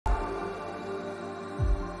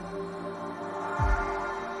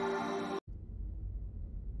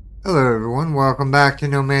Hello everyone, welcome back to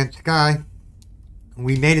No Man's Sky.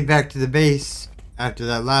 We made it back to the base after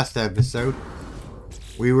that last episode.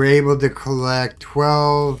 We were able to collect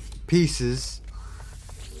 12 pieces.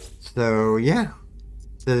 So yeah.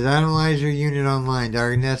 It says analyze your unit online.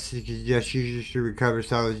 Darkness suggests users should recover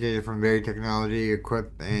salvage data from various technology,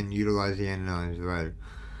 equip and utilize the analyzer provider.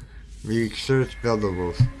 Research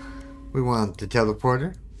buildables. We want the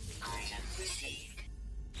teleporter.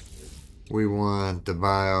 We want the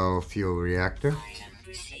biofuel reactor.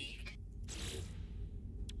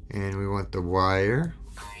 And we want the wire.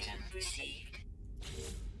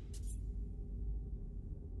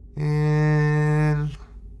 And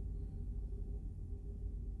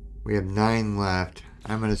we have 9 left.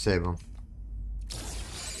 I'm going to save them.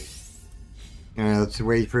 Alright, let's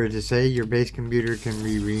wait for it to say your base computer can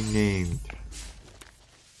be renamed.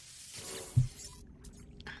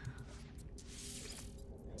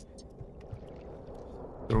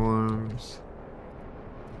 Storms.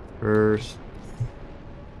 First.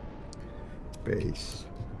 Base.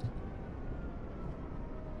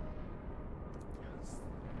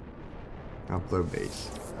 Upload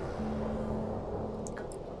base.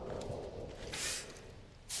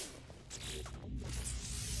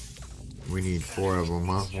 We need 4 of them,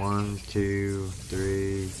 huh? 1, 2,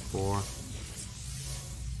 3, 4.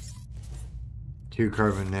 2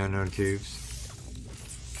 carbon nanotubes.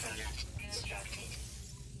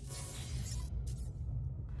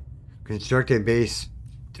 Construct a base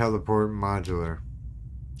teleport modular.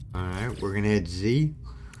 Alright, we're gonna hit Z.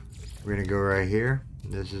 We're gonna go right here.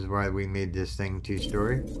 This is why we made this thing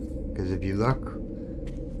 2-story. Because if you look,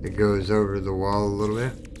 it goes over the wall a little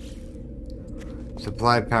bit.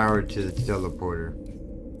 Supply power to the teleporter.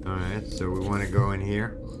 Alright, so we want to go in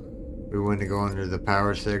here. We want to go under the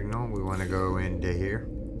power signal. We want to go into here.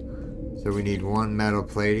 So we need 1 metal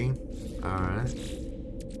plating. Alright.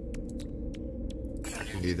 I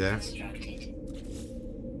can do that.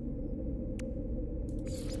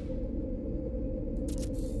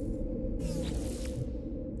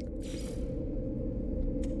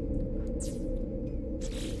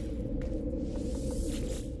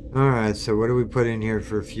 Alright, so what do we put in here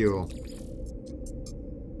for fuel?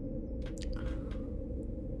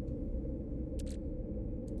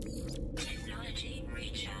 Technology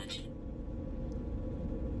recharge.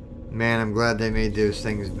 Man, I'm glad they made those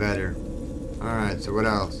things better. Alright, so what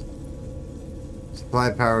else?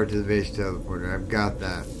 Supply power to the base teleporter. I've got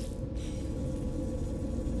that.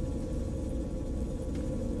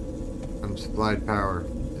 I'm supplied power.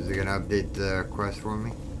 Is it gonna update the quest for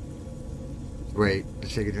me? Wait,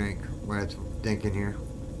 let's take a drink while it's thinking here.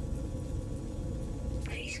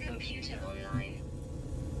 Base computer online.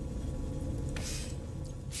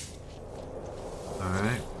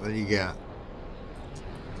 Alright, what do you got?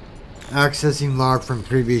 Accessing log from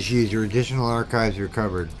previous user. Additional archives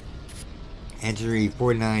recovered. Entry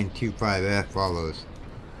 4925F follows.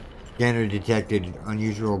 Scanner detected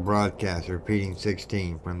unusual broadcast repeating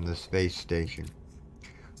 16 from the space station.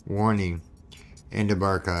 Warning. End of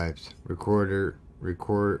archives. Records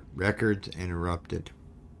interrupted.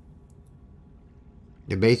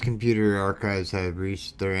 The base computer archives have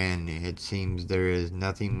reached their end. It seems there is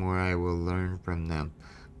nothing more I will learn from them.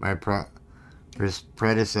 My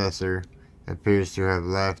predecessor appears to have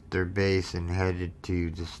left their base and headed to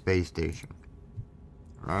the space station.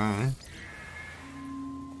 Alright.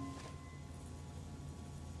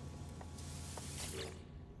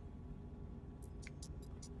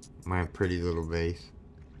 My pretty little base.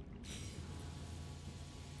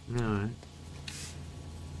 Alright.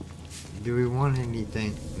 Do we want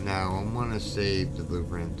anything? No, I want to save the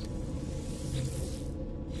blueprints.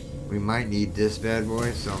 We might need this bad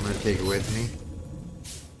boy, so I'm going to take it with me.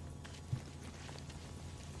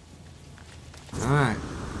 Alright.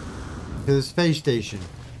 To the space station.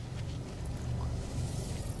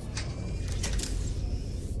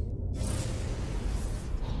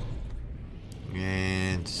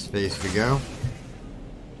 And to space we go.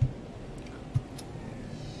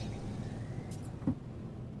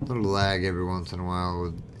 A little lag every once in a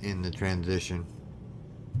while in the transition.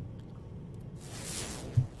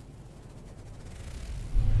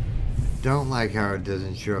 Don't like how it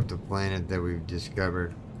doesn't show up the planet that we've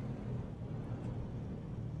discovered.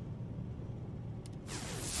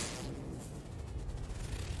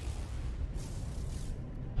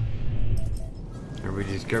 Have we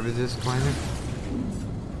discovered this planet?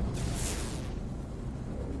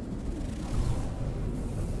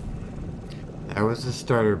 That was the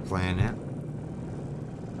starter planet.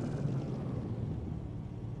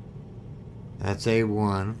 That's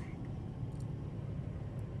A1.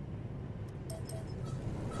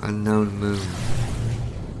 Unknown moon.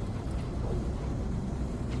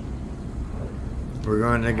 We're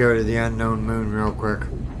going to go to the unknown moon real quick.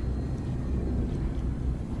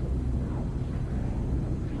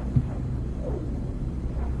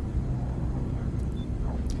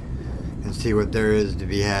 And see what there is to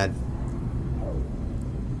be had.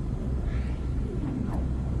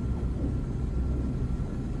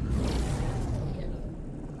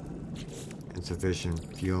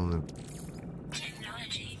 Insufficient fuel in the...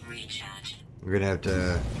 Technology recharge. We're gonna have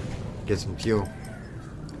to get some fuel.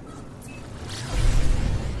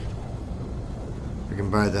 We can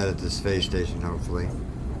buy that at the space station, hopefully.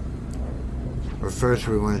 But first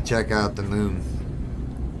we want to check out the moon.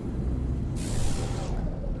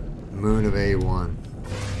 Moon of A1.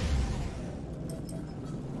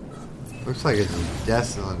 Looks like it's a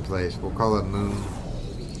desolate place. We'll call it Moon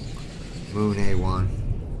A1.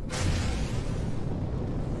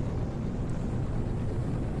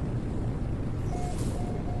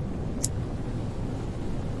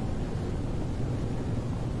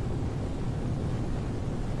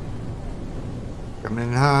 Coming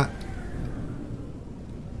in hot.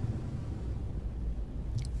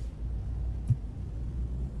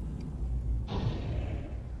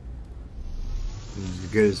 This is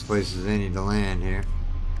as good a place as any to land here.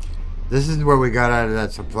 This is what we got out of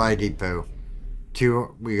that supply depot.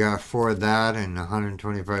 We got 4 of that and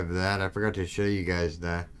 125 of that. I forgot to show you guys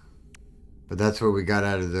that. But that's what we got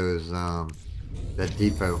out of those, that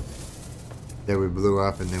depot that we blew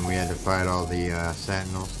up, and then we had to fight all the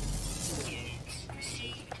sentinels.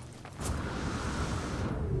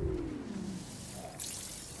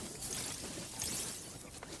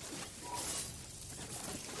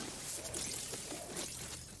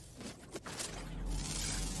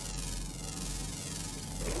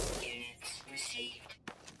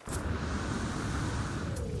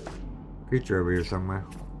 Creature over here somewhere.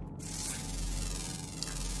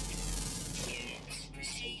 Units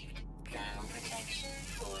received. Ground protection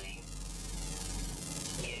falling.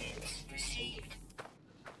 Units received.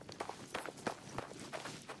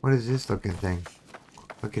 What is this looking thing?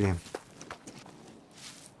 Look at him.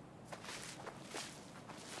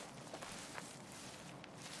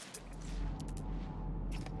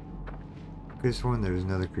 Could have sworn there was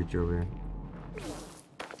another creature over here.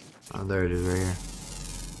 Oh, there it is right here.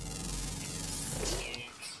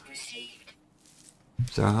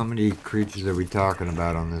 So how many creatures are we talking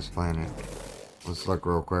about on this planet? Let's look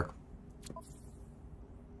real quick.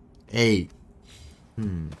 8.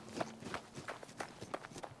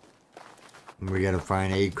 We gotta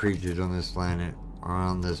find 8 creatures on this planet, or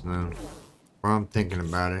on this moon. Well, I'm thinking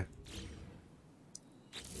about it.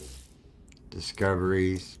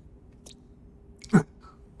 Discoveries.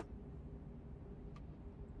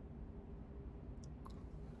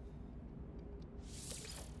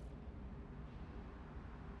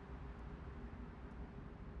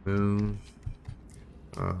 Moon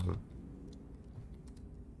of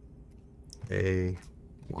A1.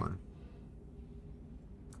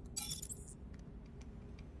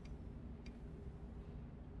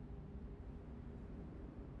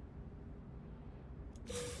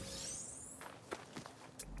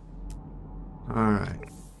 All right.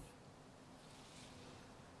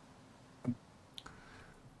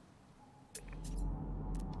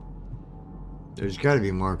 There's got to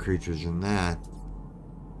be more creatures than that.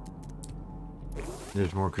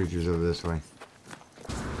 There's more creatures over this way.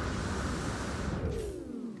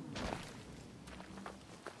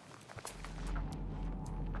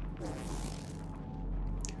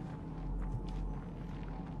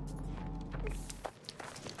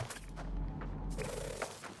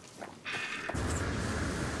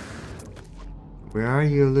 Where are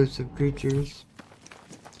you, elusive creatures?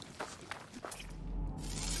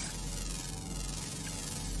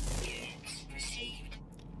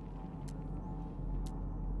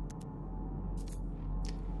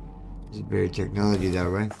 There's very technology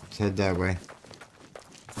that way. Let's head that way.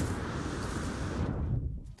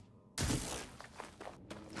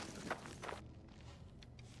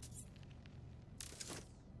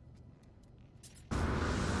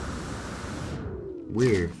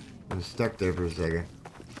 Weird. I was stuck there for a second.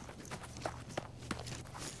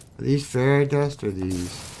 Are these fairy dust or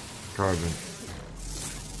these carbon?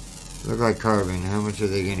 Look like carbon. How much are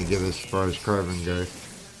they going to give us as far as carbon goes?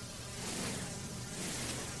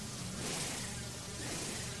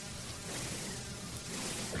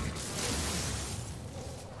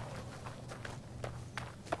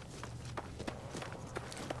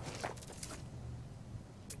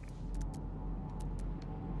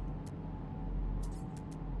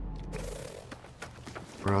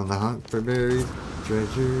 We're on the hunt for buried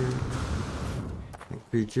treasure and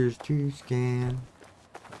creatures to scan.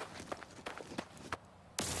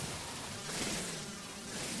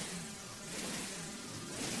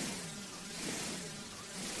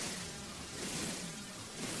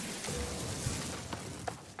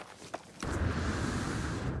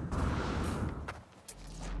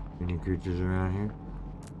 Any creatures around here?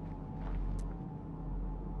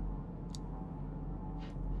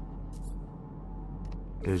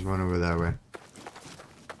 There's one over that way.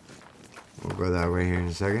 We'll go that way here in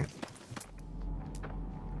a second.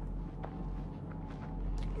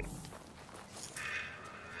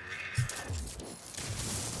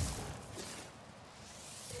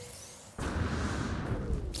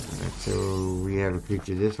 Alright, so we have a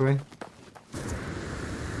creature this way.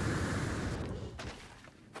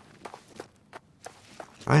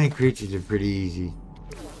 Finding creatures are pretty easy.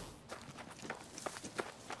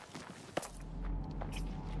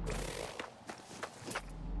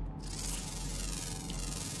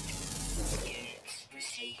 Units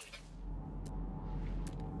received.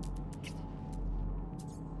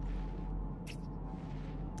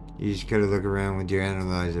 You just gotta look around with your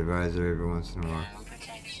analyzer visor every once in a while. Ground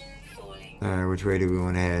protection falling. Alright, which way do we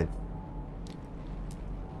want to head?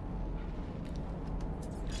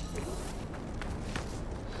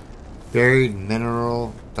 Buried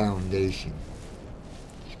Mineral Foundation.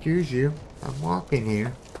 Excuse you, I'm walking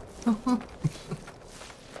here.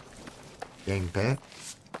 Dang pet.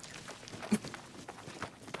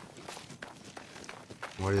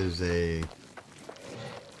 What is a...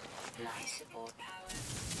 Life support power.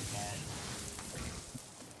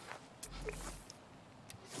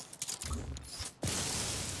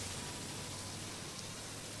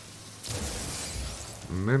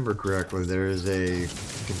 Remember correctly, there is a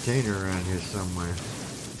container around here somewhere.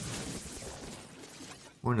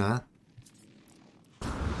 Or not.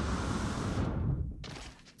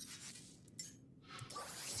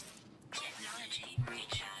 Technology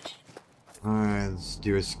recharge. Alright, let's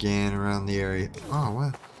do a scan around the area. Oh,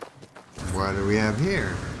 what? What do we have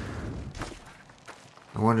here?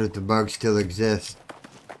 I wonder if the bugs still exist.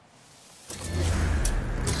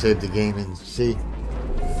 We'll save the game and see.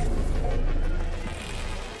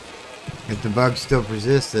 If the bugs still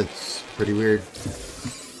persist, that's pretty weird. I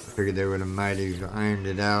figured they would have might have ironed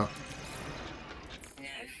it out. No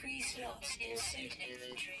free slots in suit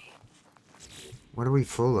inventory. What are we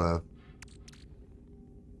full of?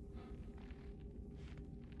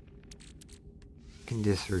 Can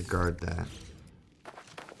disregard that.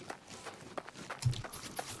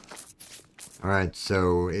 Alright,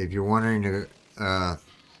 so if you're wondering how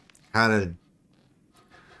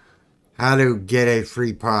to get a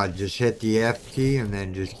free pod, just hit the F key and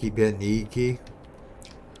then just keep hitting the E key.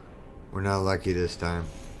 We're not lucky this time.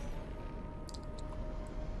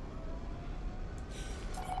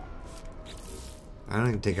 I don't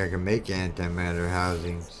even think I can make antimatter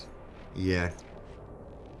housings yet.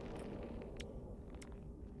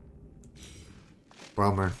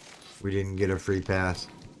 Bummer. We didn't get a free pass.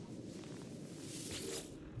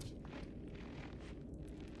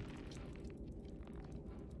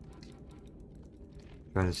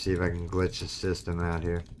 Trying to see if I can glitch the system out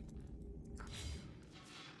here.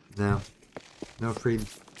 No. No free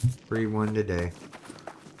one today.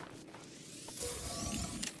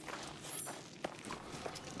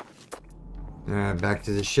 Alright, back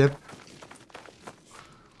to the ship.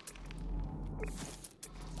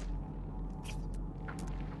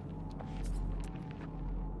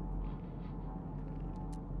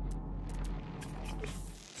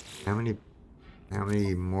 How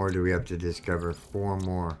many more do we have to discover? 4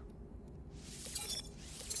 more.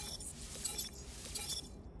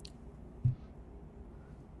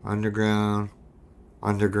 Underground.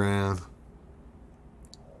 Underground.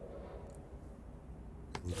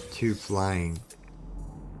 And 2 flying.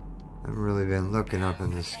 I haven't really been looking up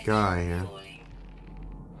in the sky here.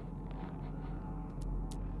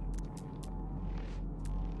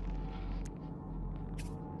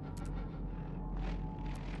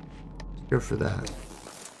 Go for that.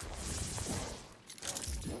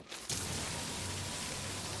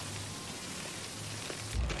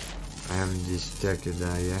 I haven't detected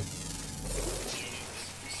that yet.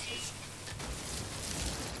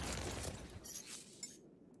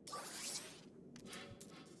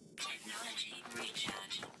 Technology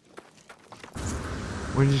recharge.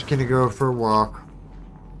 We're just gonna go for a walk.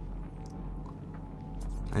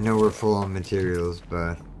 I know we're full on materials,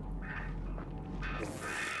 but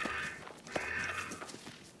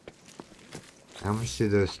how much do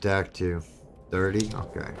those stack to? 30?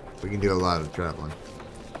 Okay. We can do a lot of traveling.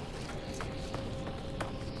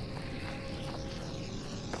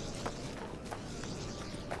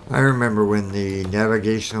 I remember when the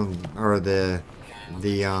navigational or the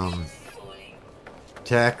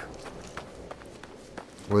tech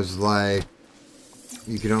was like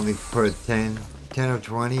you could only put 10 or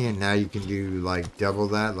 20, and now you can do like double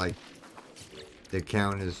that, like the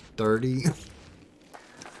count is 30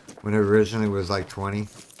 when it originally was like 20.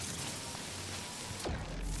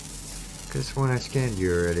 This one I scanned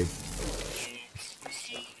you already. Units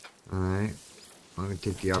received. Alright. I'm gonna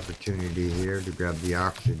take the opportunity here to grab the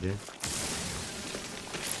oxygen.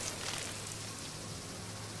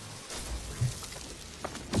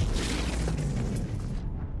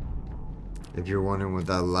 If you're wondering what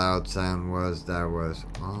that loud sound was, that was...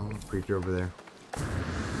 Oh, creature over there.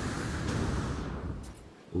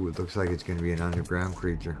 Ooh, it looks like it's gonna be an underground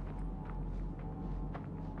creature.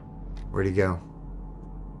 Where'd he go?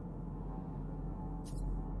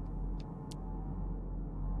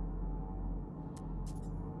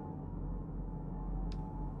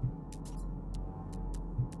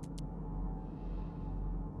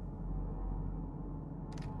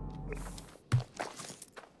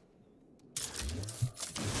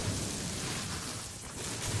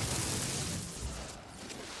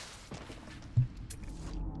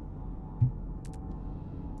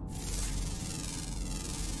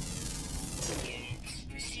 Units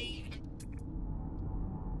received.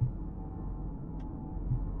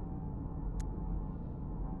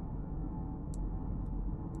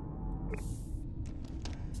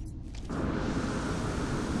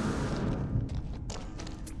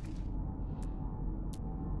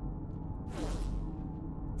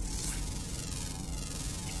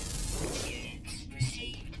 Units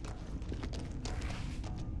received.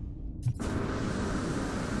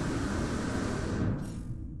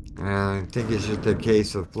 I think it's just a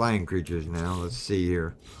case of flying creatures now. Let's see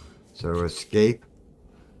here. So, escape.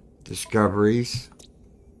 Discoveries.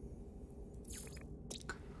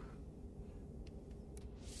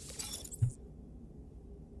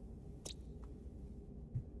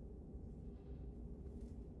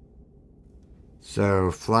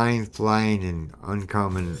 So, flying, and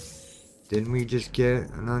uncommon. Didn't we just get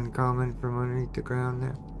an uncommon from underneath the ground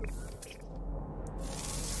there?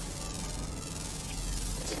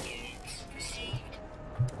 Units received.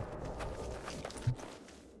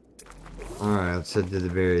 Alright, let's head to the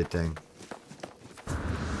buried thing.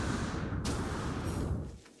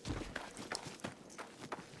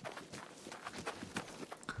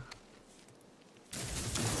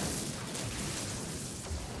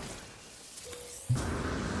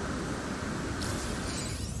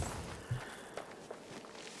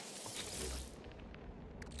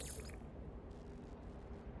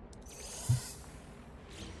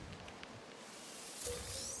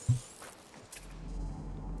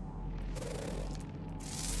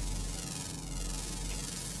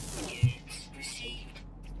 Units received.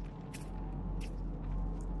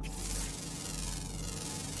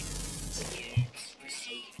 Units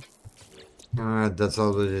received. Alright, that's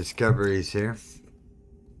all the discoveries here.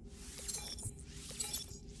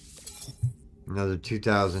 Another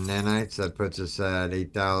 2,000 nanites. That puts us at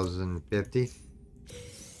 8,050.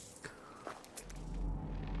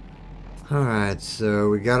 Alright, so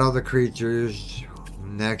we got all the creatures.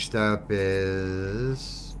 Next up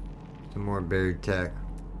is some more buried tech,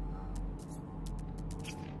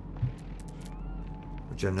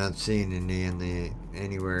 which I'm not seeing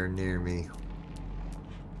anywhere near me.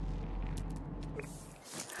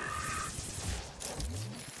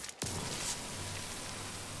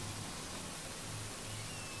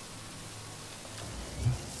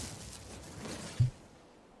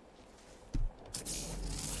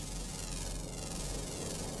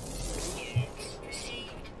 Units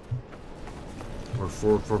received. We're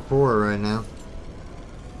 4 for 4 right now.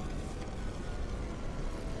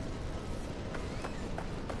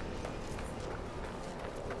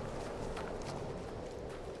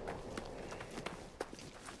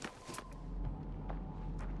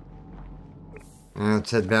 Now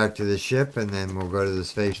let's head back to the ship and then we'll go to the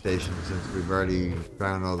space station since we've already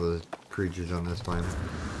found all the creatures on this planet.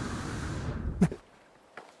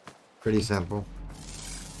 Pretty simple.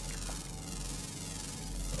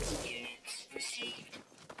 Units received.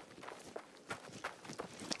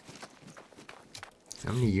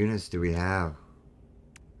 How many units do we have?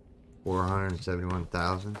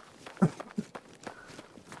 471,000?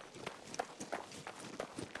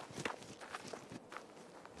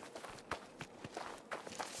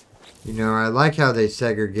 You know, I like how they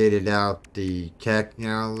segregated out the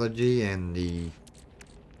technology and the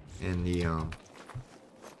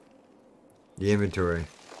inventory.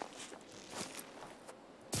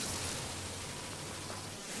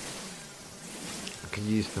 I could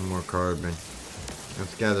use some more carbon.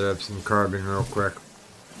 Let's gather up some carbon real quick.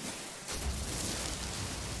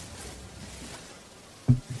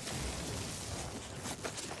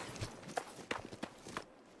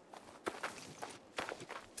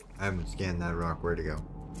 I haven't scanned that rock. Where'd it go?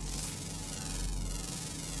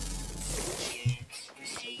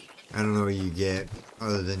 I don't know what you get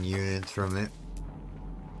other than units from it.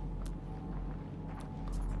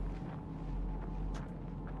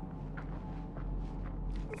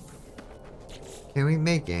 Can we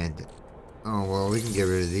make anti... Oh, well, we can get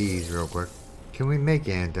rid of these real quick. Can we make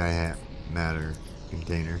anti-matter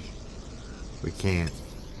containers? We can't.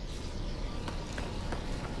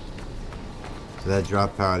 So that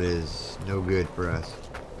drop pod is no good for us.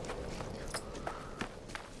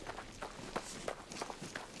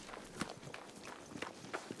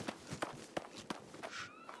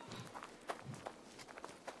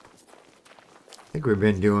 I think we've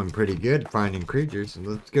been doing pretty good finding creatures.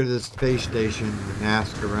 Let's go to the space station and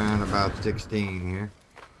ask around about 16 here.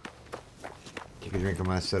 Take a drink of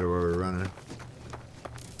my soda while we're running.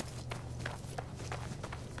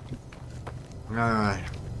 Alright.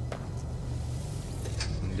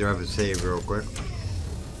 Drive a save real quick.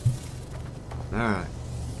 Alright.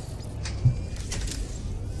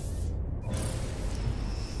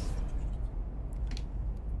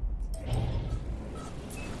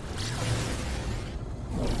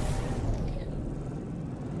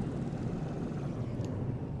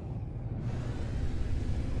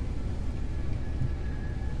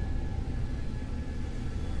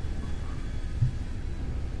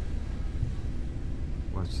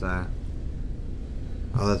 What's that?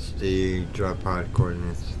 Oh, that's the drop pod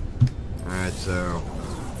coordinates. Alright, so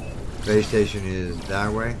base station is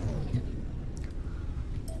that way.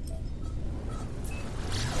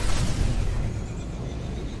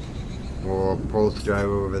 We'll pulse drive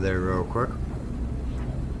over there real quick.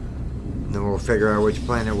 And then we'll figure out which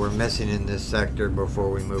planet we're missing in this sector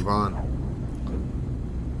before we move on.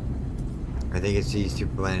 I think it's these two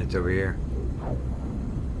planets over here.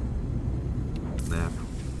 Map.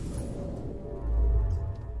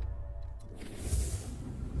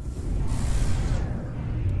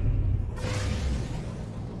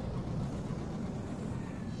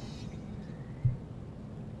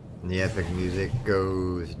 And the epic music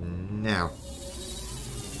goes now.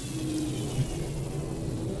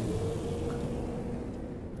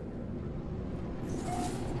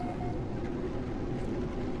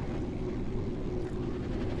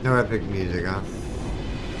 No epic music, huh?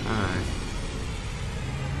 Alright.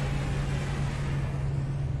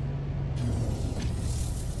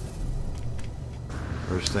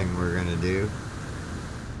 First thing we're gonna do.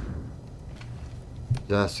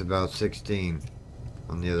 That's about 16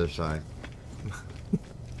 on the other side.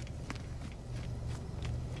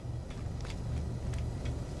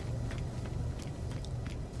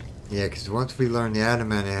 Yeah, because once we learn the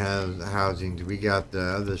adamant housings, we got the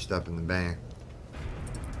other stuff in the bank.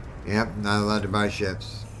 Yep, not allowed to buy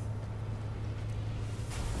ships.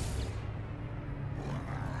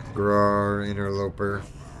 Grar, Interloper,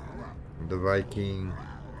 the Viking.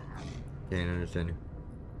 Can't understand you.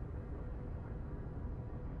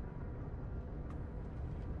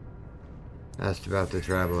 Asked about the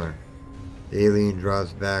traveler. The alien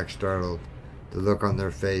draws back, startled. The look on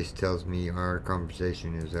their face tells me our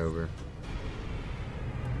conversation is over.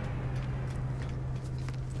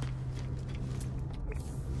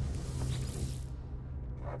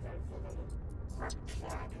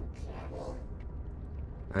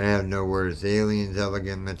 I have no words. The alien's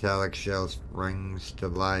elegant metallic shell springs to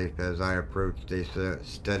life as I approach. They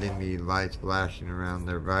study me, lights flashing around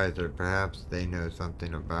their visor. Perhaps they know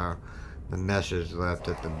something about the message left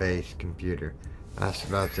at the base computer. That's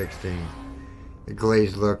about 16. The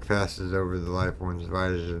glazed look passes over the lifeforms'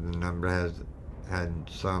 visors. The number has had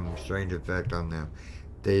some strange effect on them.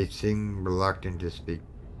 They seem reluctant to speak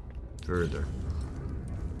further.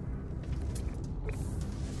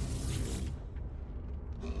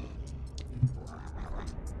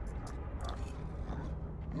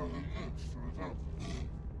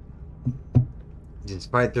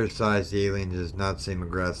 Despite their size, the alien does not seem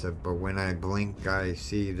aggressive, but when I blink, I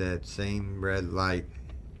see that same red light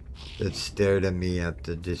that stared at me at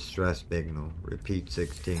the distress signal. Repeat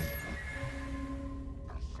 16.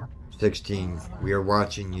 16. We are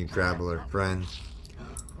watching you, traveler. Friend.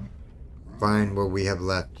 Find what we have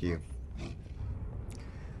left you.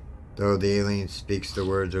 Though the alien speaks the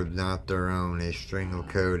words are not their own, a string of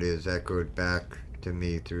code is echoed back to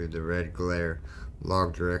me through the red glare,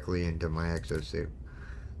 logged directly into my exosuit.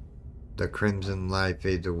 The crimson light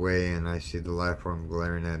fades away and I see the life form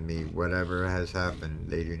glaring at me. Whatever has happened,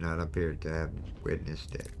 they do not appear to have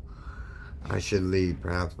witnessed it. I should leave.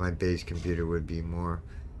 Perhaps my base computer would be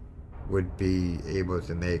able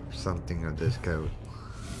to make something of this code.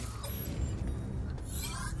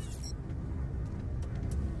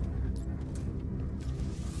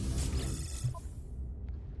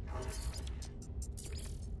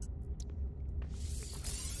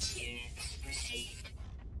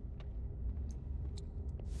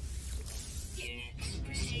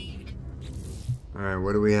 Alright,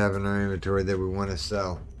 what do we have in our inventory that we want to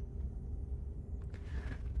sell?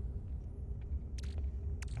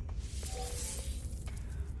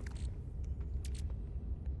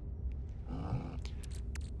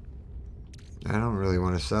 I don't really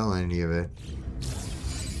want to sell any of it.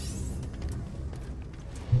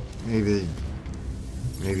 Maybe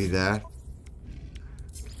that.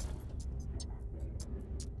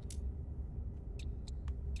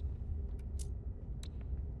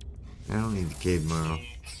 I don't need the cave model.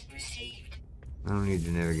 Units received. I don't need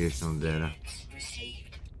the navigational data. Units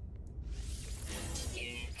received.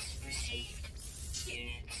 Units received.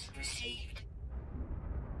 Units received.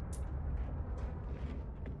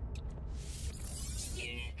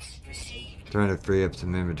 Units received. Trying to free up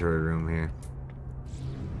some inventory room here.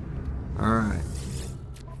 Alright.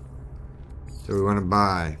 So we want to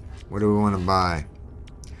buy. What do we want to buy?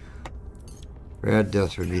 Red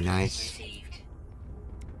dust would be nice. Received.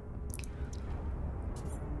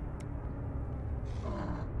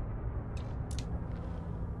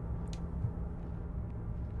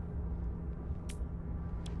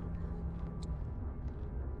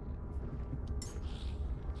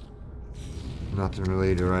 Nothing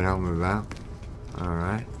really to write home about.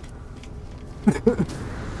 Alright.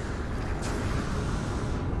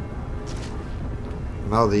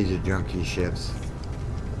 All these are junky ships.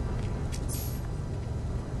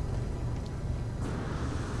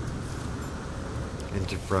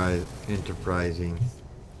 Enterprising.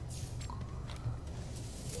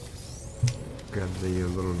 Got the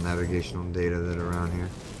little navigational data that are around here.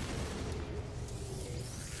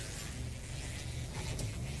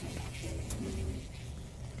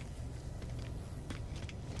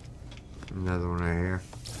 Another one right here.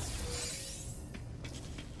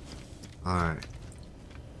 Alright.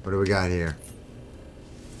 What do we got here?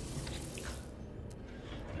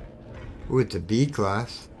 Ooh, it's a B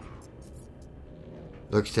class.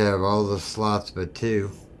 Looks to have all the slots but 2.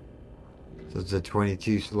 So it's a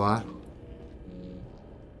 22 slot.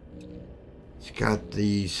 It's got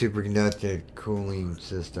the superconducted cooling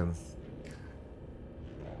system.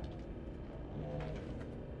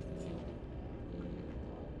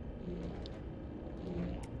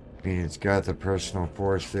 I mean, it's got the personal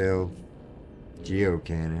force field geo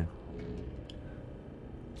cannon.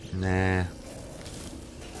 Nah.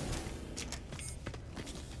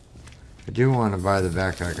 I do want to buy the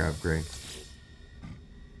backpack upgrade.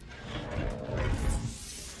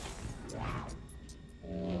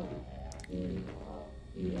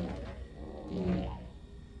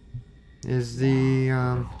 Is the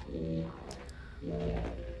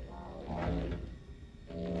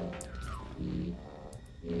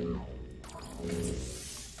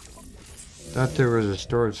thought there was a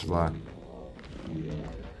storage slot.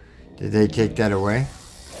 Did they take that away?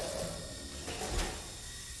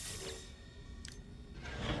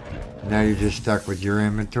 Now you're just stuck with your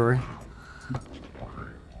inventory?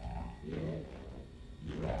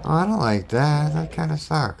 Oh, I don't like that. That kind of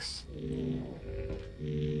sucks.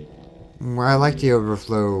 Well, I like the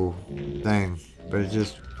overflow thing, but it's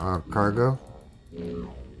just cargo.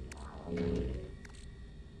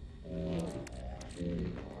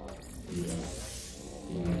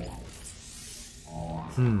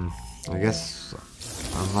 I guess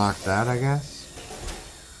unlock that, I guess.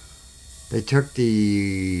 They took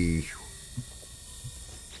the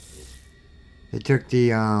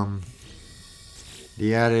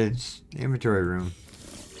added inventory room.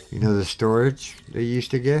 You know, the storage they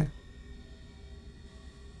used to get?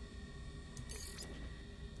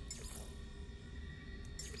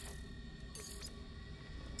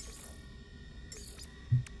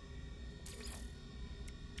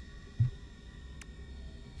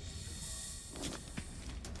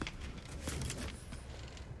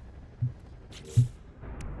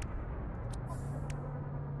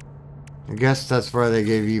 I guess that's why they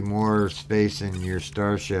gave you more space in your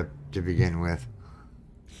starship to begin with.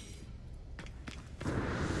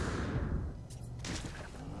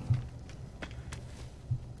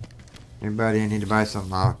 Anybody, I need to buy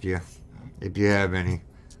something off you, if you have any.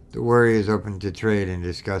 The Warrior is open to trade and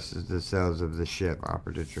discusses the sales of the ship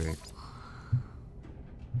offered to trade.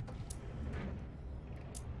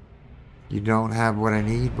 You don't have what I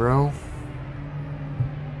need, bro?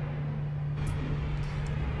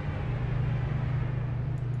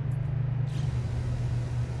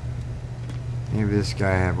 Maybe this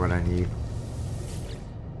guy have what I need.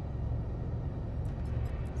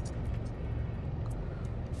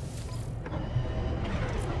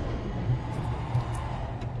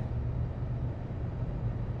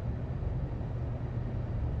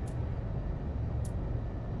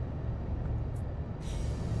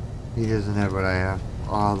 He doesn't have what I have.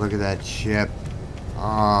 Oh, look at that ship.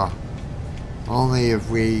 Oh, only if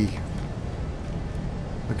we...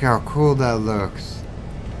 Look how cool that looks.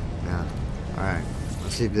 Yeah. Alright.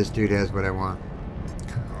 Let's see if this dude has what I want.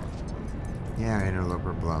 Yeah,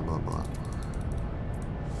 interloper, blah, blah, blah.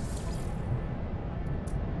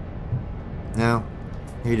 No,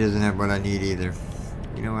 he doesn't have what I need either.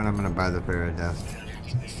 You know what? I'm gonna buy the Paradise.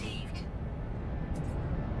 Coordinates received.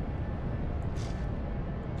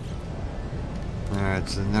 Alright,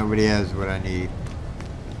 so nobody has what I need.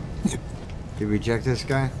 Did we check this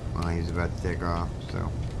guy? Well, he's about to take off,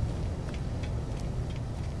 so.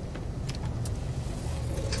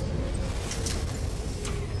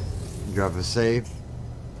 Drop a save.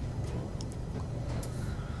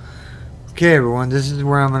 Okay, everyone, this is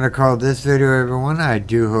where I'm going to call this video, everyone. I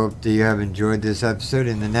do hope that you have enjoyed this episode.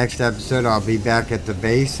 In the next episode, I'll be back at the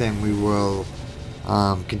base, and we will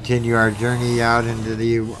continue our journey out into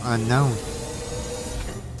the unknown.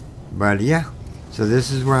 But, yeah. So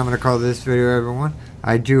this is where I'm going to call this video, everyone.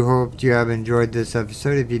 I do hope you have enjoyed this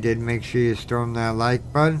episode. If you did, make sure you storm that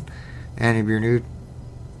like button. And if you're new...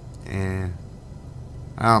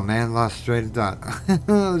 oh, man, lost straight of thought.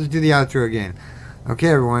 Let's do the outro again. Okay,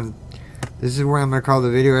 everyone. This is where I'm going to call the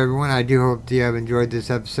video, everyone. I do hope that you have enjoyed this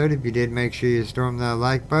episode. If you did, make sure you storm that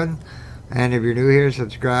like button. And if you're new here,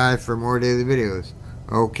 subscribe for more daily videos.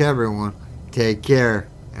 Okay, everyone. Take care,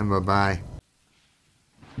 and bye-bye.